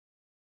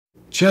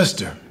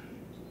Chester,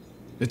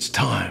 it's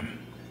time.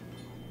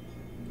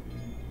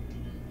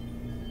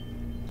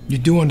 You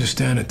do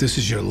understand that this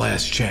is your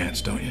last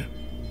chance, don't you?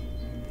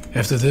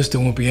 After this,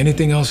 there won't be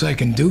anything else I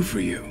can do for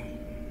you.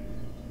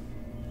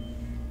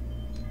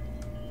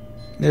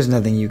 There's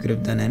nothing you could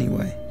have done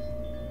anyway.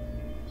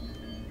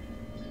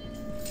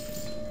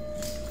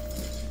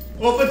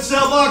 Open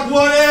cell block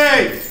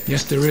 1A!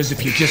 Yes, there is,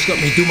 if you just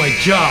let me do my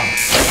job.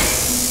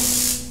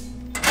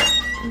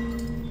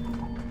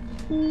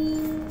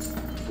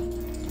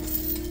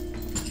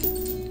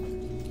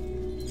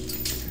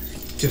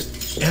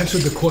 Just answer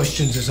the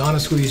questions as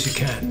honestly as you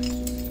can.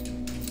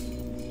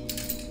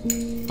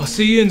 I'll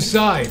see you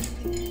inside.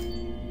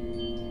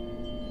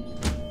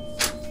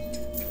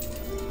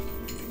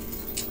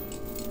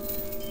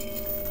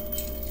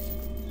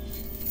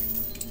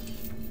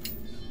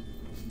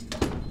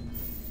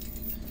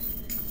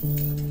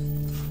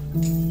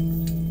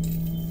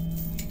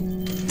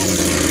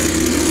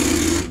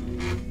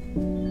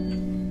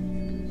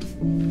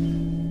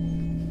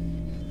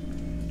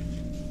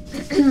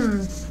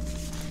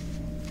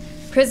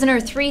 Prisoner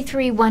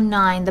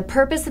 3319, the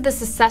purpose of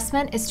this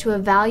assessment is to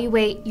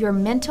evaluate your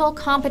mental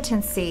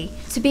competency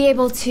to be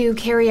able to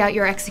carry out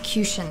your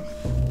execution.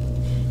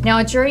 Now,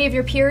 a jury of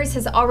your peers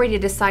has already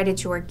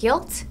decided your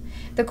guilt.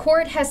 The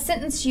court has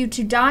sentenced you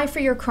to die for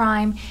your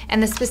crime,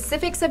 and the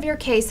specifics of your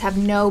case have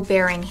no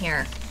bearing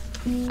here.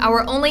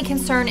 Our only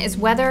concern is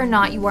whether or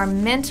not you are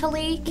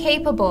mentally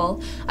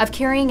capable of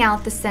carrying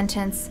out the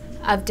sentence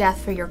of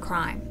death for your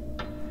crime.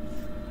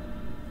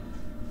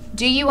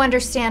 Do you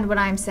understand what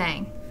I'm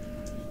saying?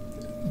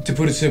 To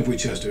put it simply,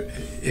 Chester,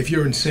 if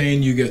you're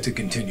insane, you get to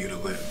continue to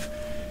live.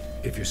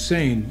 If you're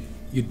sane,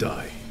 you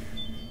die.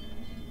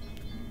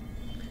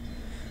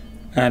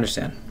 I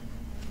understand.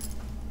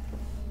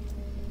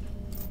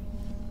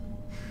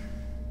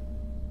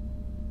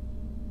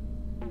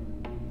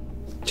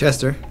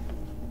 Chester,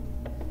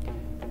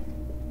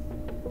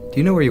 do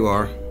you know where you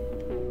are?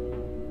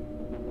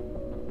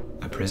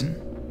 A prison?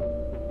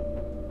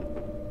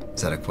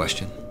 Is that a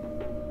question?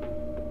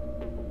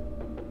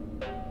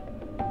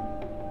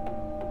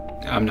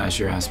 I'm not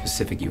sure how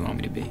specific you want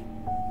me to be.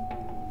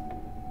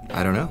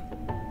 I don't know.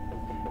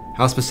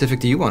 How specific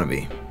do you want to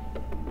be?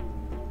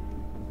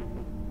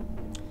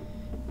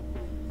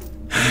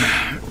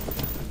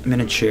 I'm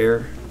in a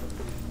chair,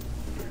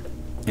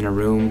 in a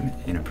room,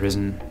 in a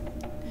prison,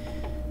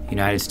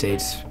 United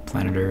States,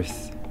 planet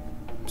Earth,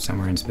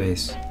 somewhere in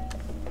space.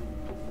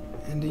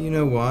 And do you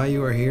know why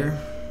you are here?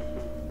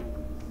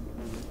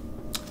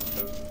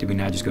 Did we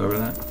not just go over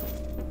that?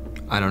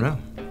 I don't know.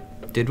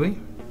 Did we?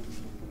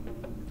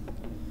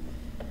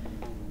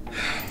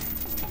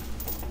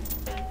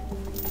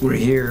 We're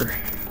here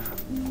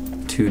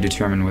to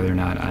determine whether or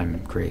not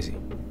I'm crazy.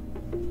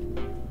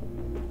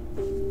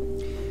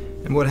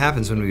 And what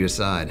happens when we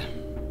decide?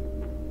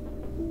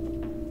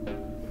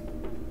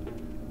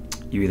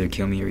 You either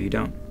kill me or you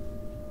don't.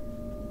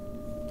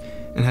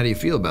 And how do you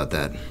feel about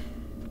that?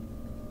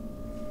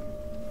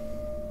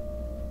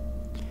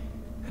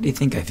 How do you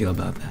think I feel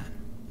about that?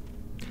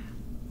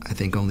 I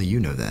think only you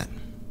know that.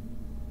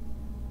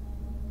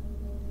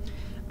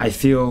 I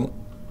feel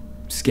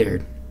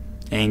scared,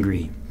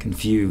 angry,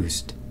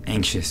 confused,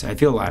 anxious. I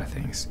feel a lot of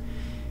things.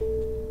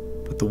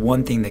 But the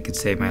one thing that could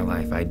save my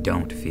life, I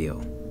don't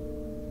feel.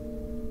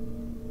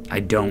 I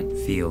don't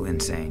feel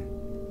insane.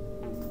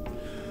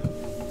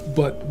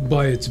 But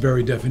by its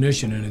very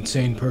definition, an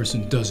insane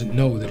person doesn't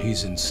know that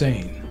he's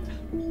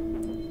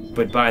insane.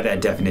 But by that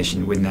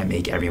definition, wouldn't that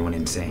make everyone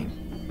insane?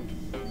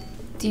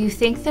 Do you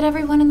think that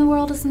everyone in the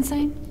world is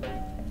insane?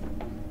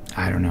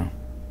 I don't know.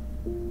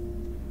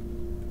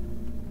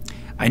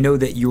 I know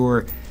that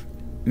you're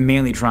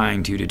mainly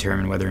trying to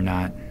determine whether or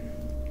not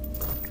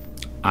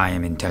I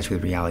am in touch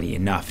with reality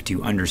enough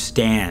to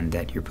understand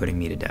that you're putting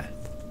me to death.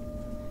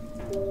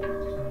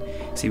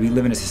 See, we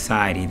live in a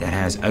society that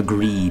has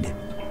agreed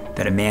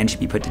that a man should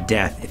be put to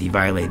death if he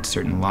violates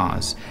certain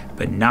laws,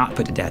 but not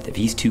put to death if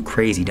he's too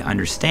crazy to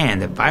understand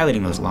that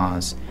violating those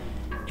laws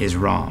is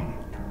wrong.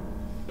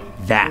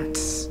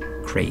 That's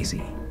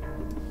crazy.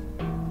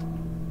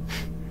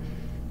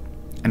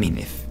 I mean,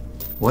 if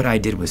what I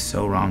did was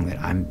so wrong that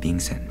I'm being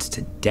sentenced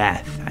to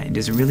death,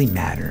 does it really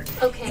matter?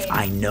 Okay. If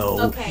I know,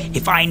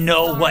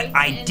 Sorry what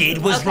I did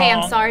was wrong? Okay,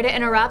 I'm sorry to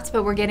interrupt,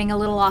 but we're getting a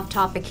little off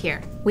topic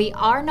here. We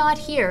are not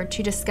here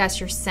to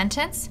discuss your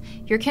sentence,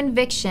 your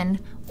conviction,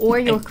 or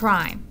your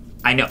crime.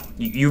 I know.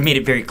 You've made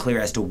it very clear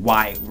as to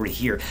why we're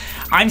here.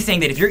 I'm saying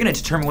that if you're going to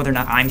determine whether or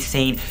not I'm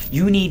sane,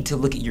 you need to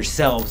look at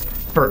yourselves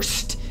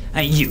first.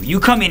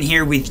 You come in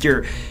here with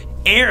your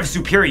air of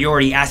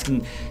superiority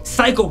asking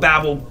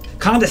psychobabble,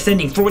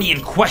 condescending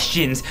Freudian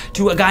questions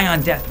to a guy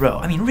on death row.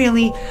 I mean,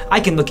 really? I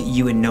can look at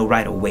you and know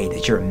right away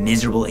that you're a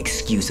miserable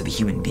excuse of a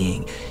human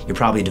being. You're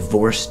probably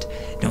divorced,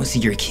 don't see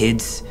your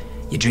kids,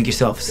 you drink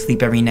yourself to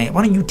sleep every night.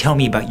 Why don't you tell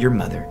me about your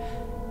mother?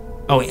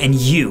 Oh, and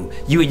you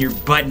and your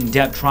buttoned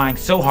up trying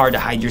so hard to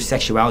hide your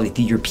sexuality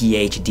through your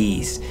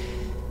PhDs.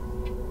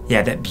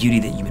 Yeah, that beauty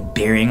that you've been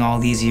burying all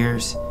these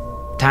years.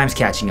 Time's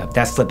catching up,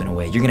 that's slipping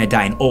away. You're gonna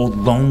die an old,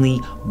 lonely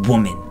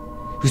woman.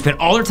 who spent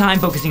all her time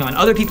focusing on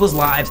other people's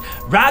lives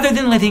rather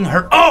than living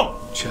her own.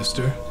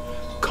 Chester,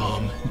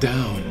 calm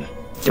down.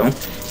 Don't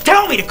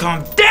tell me to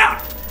calm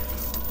down!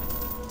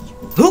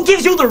 Who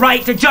gives you the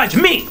right to judge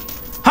me?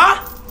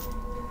 Huh?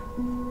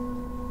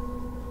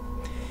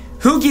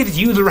 Who gives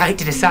you the right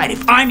to decide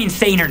if I'm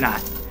insane or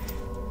not?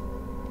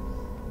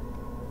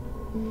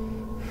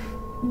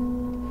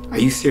 Are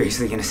you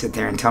seriously gonna sit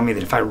there and tell me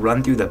that if I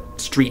run through the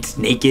streets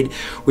naked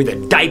with a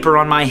diaper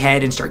on my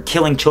head and start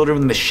killing children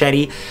with a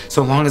machete,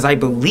 so long as I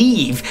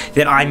believe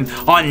that I'm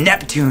on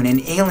Neptune and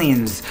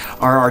aliens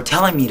are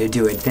telling me to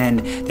do it,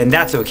 then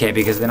that's okay,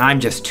 because then I'm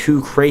just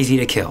too crazy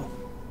to kill?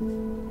 I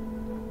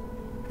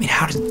mean,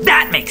 how does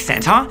that make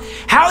sense, huh?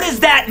 How does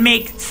that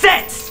make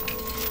sense?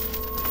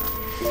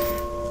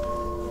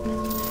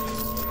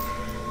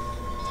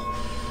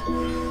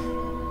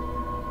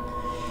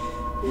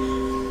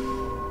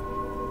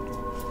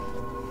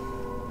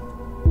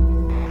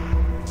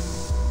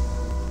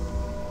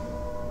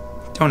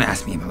 Don't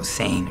ask me about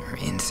sane or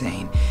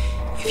insane.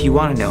 If you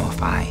want to know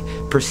if I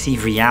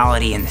perceive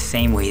reality in the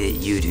same way that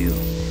you do,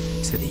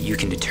 so that you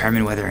can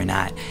determine whether or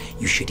not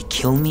you should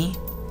kill me,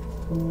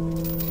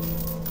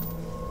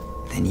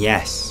 then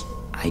yes,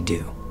 I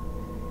do.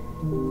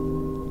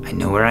 I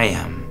know where I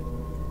am.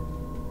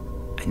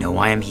 I know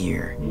why I'm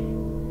here.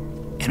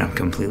 And I'm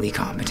completely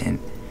competent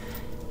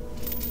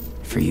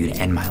for you to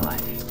end my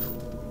life.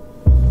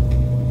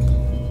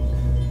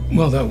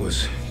 Well, that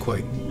was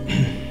quite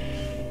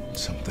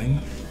something.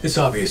 It's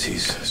obvious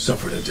he's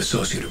suffered a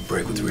dissociative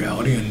break with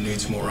reality and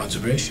needs more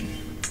observation.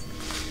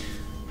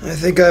 I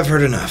think I've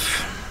heard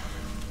enough.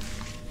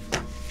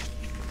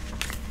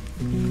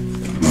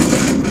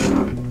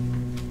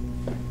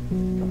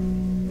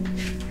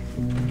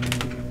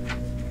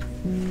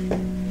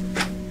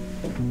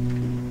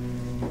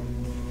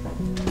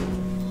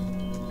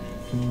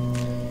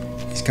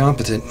 He's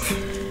competent.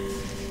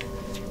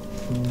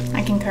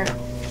 I concur.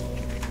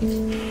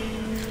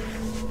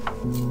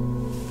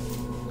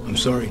 I'm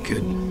sorry,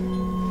 kid.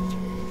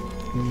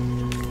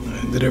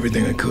 I did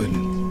everything I could.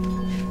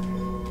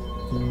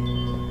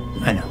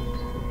 I know.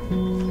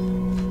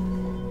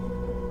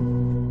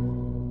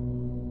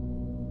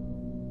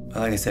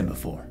 Like I said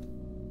before,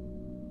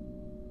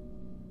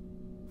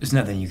 there's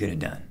nothing you could have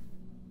done.